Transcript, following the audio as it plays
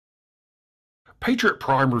Patriot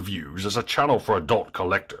Prime Reviews is a channel for adult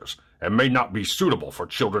collectors and may not be suitable for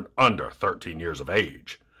children under 13 years of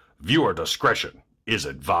age. Viewer discretion is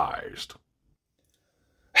advised.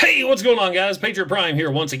 Hey, what's going on, guys? Patriot Prime here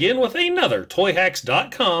once again with another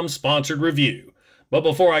Toyhax.com sponsored review. But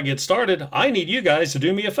before I get started, I need you guys to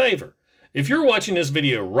do me a favor. If you're watching this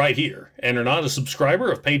video right here and are not a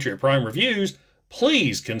subscriber of Patriot Prime Reviews,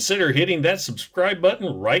 please consider hitting that subscribe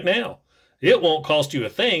button right now. It won't cost you a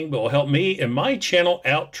thing, but will help me and my channel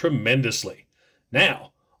out tremendously.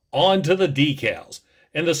 Now, on to the decals.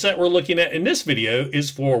 And the set we're looking at in this video is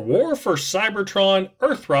for War for Cybertron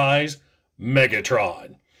Earthrise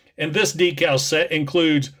Megatron. And this decal set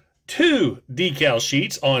includes 2 decal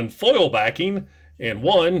sheets on foil backing, and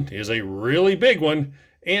one is a really big one,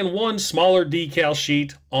 and one smaller decal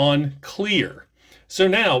sheet on clear. So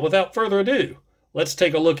now, without further ado, let's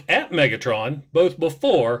take a look at Megatron, both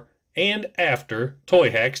before and after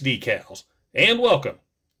Toyhax decals. And welcome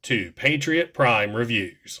to Patriot Prime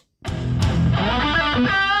Reviews.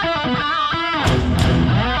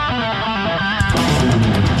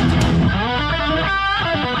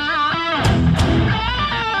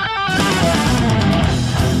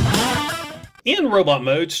 In robot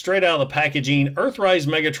mode, straight out of the packaging, Earthrise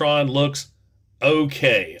Megatron looks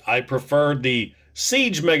okay. I preferred the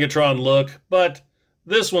Siege Megatron look, but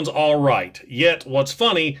this one's alright. Yet, what's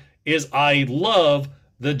funny is I love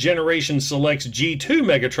the Generation Selects G2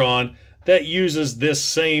 Megatron that uses this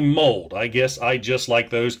same mold. I guess I just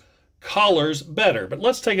like those collars better. But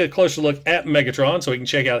let's take a closer look at Megatron so we can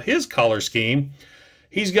check out his collar scheme.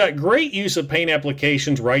 He's got great use of paint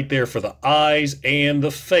applications right there for the eyes and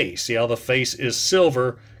the face. See how the face is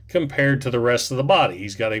silver compared to the rest of the body.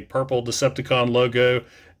 He's got a purple Decepticon logo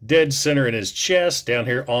dead center in his chest. Down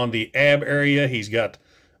here on the ab area, he's got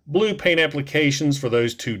blue paint applications for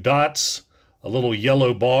those 2 dots. A little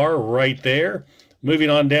yellow bar right there. Moving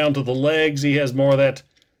on down to the legs, he has more of that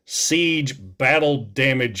siege battle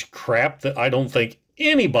damage crap that I don't think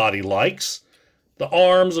anybody likes. The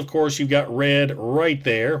arms, of course, you've got red right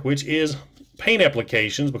there, which is paint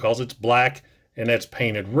applications because it's black and that's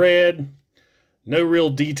painted red. No real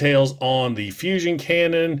details on the fusion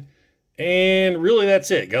cannon. And really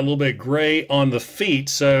that's it. Got a little bit of gray on the feet.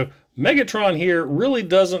 So Megatron here really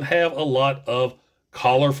doesn't have a lot of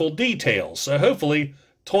colorful details. So hopefully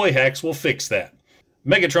Toyhax will fix that.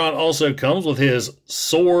 Megatron also comes with his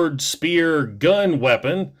sword, spear, gun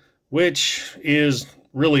weapon, which is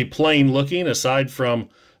really plain looking aside from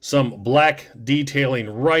some black detailing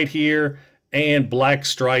right here and black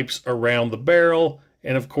stripes around the barrel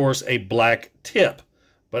and of course a black tip.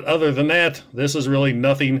 But other than that, this is really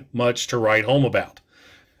nothing much to write home about.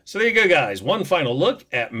 So there you go, guys. One final look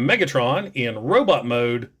at Megatron in robot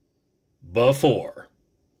mode before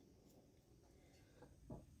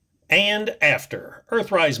and after.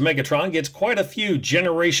 Earthrise Megatron gets quite a few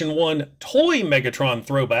Generation 1 Toy Megatron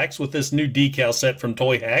throwbacks with this new decal set from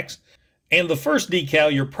Toyhax. And the first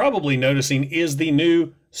decal you're probably noticing is the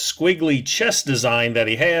new squiggly chest design that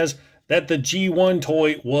he has that the G1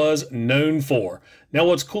 toy was known for. Now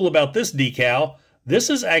what's cool about this decal, this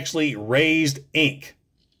is actually raised ink.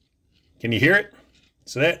 Can you hear it?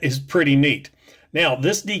 So that is pretty neat. Now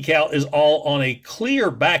this decal is all on a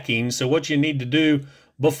clear backing, so what you need to do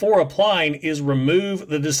before applying is remove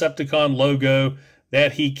the Decepticon logo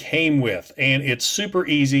that he came with. And it's super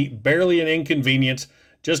easy, barely an inconvenience.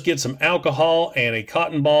 Just get some alcohol and a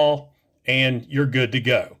cotton ball and you're good to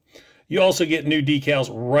go. You also get new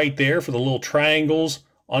decals right there for the little triangles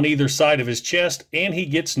on either side of his chest, and he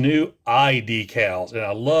gets new eye decals. And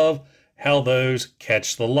I love how those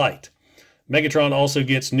catch the light. Megatron also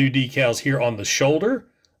gets new decals here on the shoulder,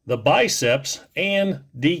 the biceps, and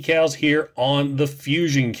decals here on the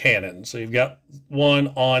fusion cannon. So you've got one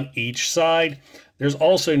on each side. There's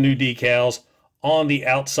also new decals on the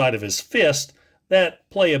outside of his fist that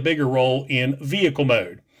play a bigger role in vehicle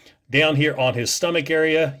mode. Down here on his stomach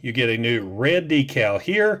area, you get a new red decal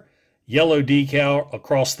here, yellow decal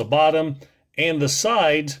across the bottom, and the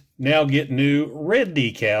sides now get new red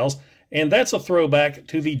decals, and that's a throwback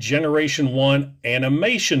to the Generation 1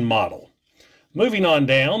 animation model. Moving on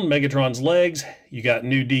down, Megatron's legs, you got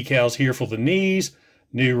new decals here for the knees,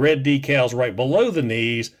 new red decals right below the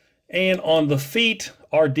knees, and on the feet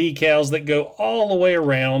are decals that go all the way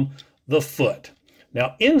around the foot.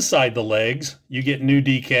 Now inside the legs, you get new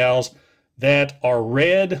decals that are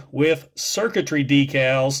red with circuitry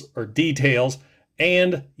decals or details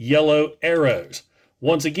and yellow arrows.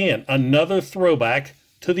 Once again, another throwback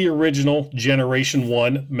to the original Generation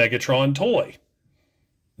 1 Megatron toy.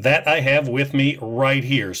 That I have with me right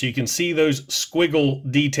here. So you can see those squiggle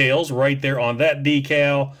details right there on that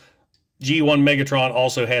decal. G1 Megatron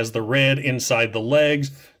also has the red inside the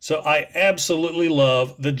legs, so I absolutely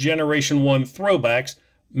love the Generation 1 throwbacks.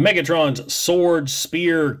 Megatron's sword,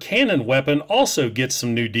 spear, cannon weapon also gets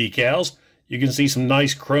some new decals. You can see some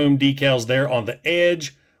nice chrome decals there on the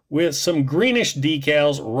edge with some greenish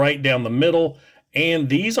decals right down the middle, and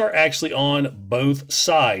these are actually on both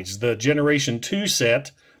sides. The Generation 2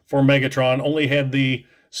 set for Megatron only had the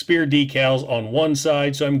spear decals on one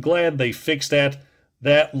side, so I'm glad they fixed that.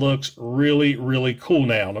 That looks really, really cool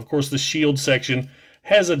now. And of course, the shield section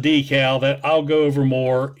has a decal that I'll go over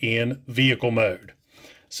more in vehicle mode.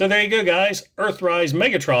 So there you go, guys. Earthrise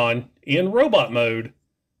Megatron in robot mode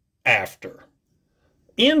after.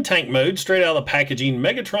 In tank mode, straight out of the packaging,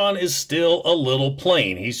 Megatron is still a little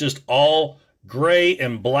plain. He's just all gray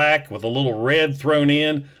and black with a little red thrown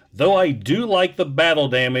in, though I do like the battle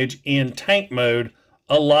damage in tank mode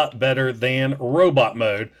a lot better than robot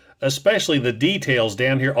mode, especially the details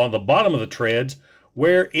down here on the bottom of the treads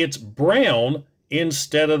where it's brown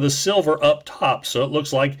instead of the silver up top, so it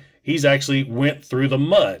looks like he's actually went through the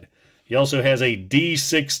mud. He also has a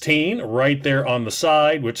D16 right there on the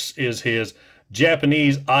side, which is his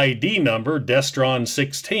Japanese ID number, Destron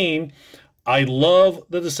 16. I love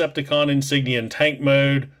the Decepticon insignia in tank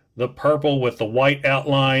mode. The purple with the white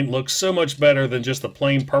outline looks so much better than just the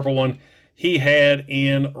plain purple one he had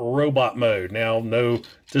in robot mode. Now, no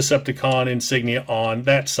Decepticon insignia on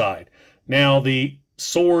that side. Now, the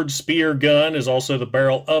sword spear gun is also the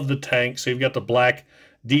barrel of the tank, so you've got the black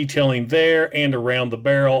detailing there and around the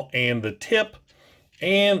barrel and the tip,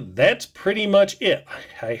 and that's pretty much it.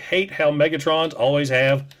 I hate how Megatrons always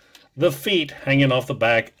have the feet hanging off the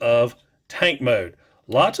back of tank mode.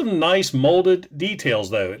 Lots of nice molded details,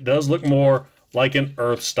 though. It does look more like an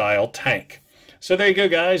Earth-style tank. So there you go,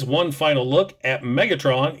 guys. One final look at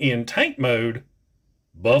Megatron in tank mode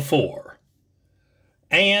before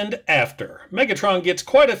and after. Megatron gets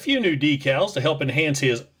quite a few new decals to help enhance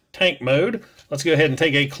his tank mode. Let's go ahead and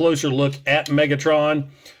take a closer look at Megatron.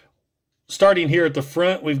 Starting here at the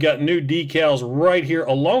front, we've got new decals right here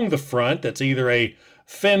along the front. That's either a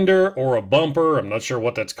fender or a bumper. I'm not sure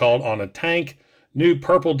what that's called on a tank. New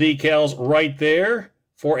purple decals right there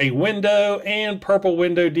for a window, and purple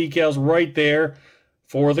window decals right there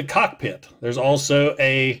for the cockpit. There's also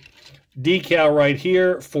a decal right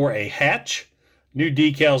here for a hatch. New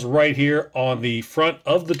decals right here on the front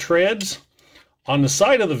of the treads. On the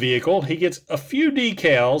side of the vehicle, he gets a few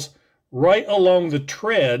decals right along the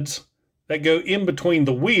treads that go in between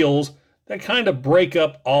the wheels that kind of break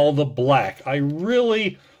up all the black. I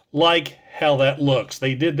really like how that looks.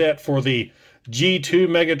 They did that for the G2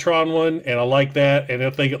 Megatron one, and I like that, and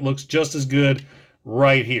I think it looks just as good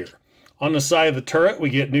right here. On the side of the turret,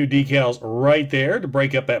 we get new decals right there to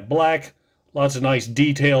break up that black. Lots of nice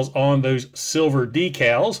details on those silver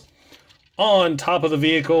decals. On top of the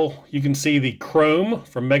vehicle, you can see the chrome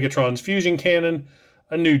from Megatron's fusion cannon.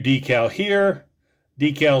 A new decal here.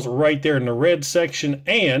 Decals right there in the red section,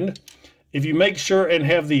 and if you make sure and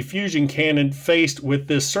have the fusion cannon faced with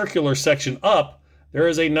this circular section up, there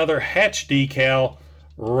is another hatch decal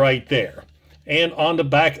right there. And on the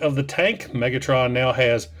back of the tank, Megatron now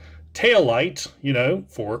has tail lights, you know,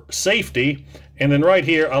 for safety. And then right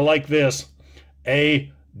here, I like this, a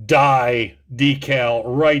die decal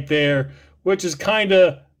right there, which is kind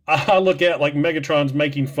of, I look at like Megatron's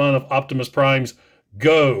making fun of Optimus Prime's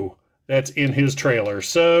Go that's in his trailer.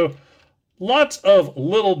 So lots of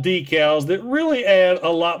little decals that really add a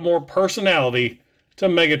lot more personality to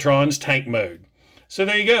Megatron's tank mode. So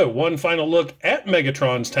there you go, one final look at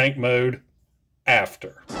Megatron's tank mode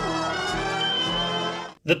after.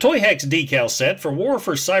 The Toyhax decal set for War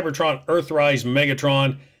for Cybertron Earthrise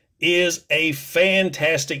Megatron is a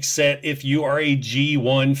fantastic set if you are a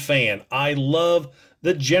G1 fan. I love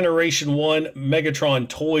the Generation 1 Megatron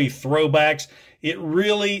toy throwbacks. It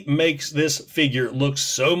really makes this figure look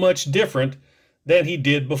so much different than he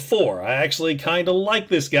did before. I actually kind of like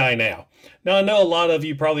this guy now. Now, I know a lot of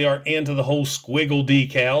you probably aren't into the whole squiggle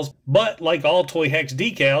decals, but like all Toyhax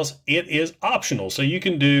decals, it is optional, so you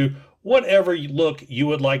can do whatever look you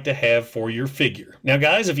would like to have for your figure. Now,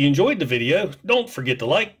 guys, if you enjoyed the video, don't forget to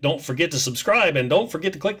like, don't forget to subscribe, and don't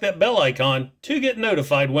forget to click that bell icon to get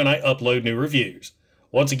notified when I upload new reviews.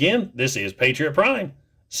 Once again, this is Patriot Prime,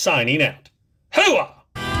 signing out. Hooah!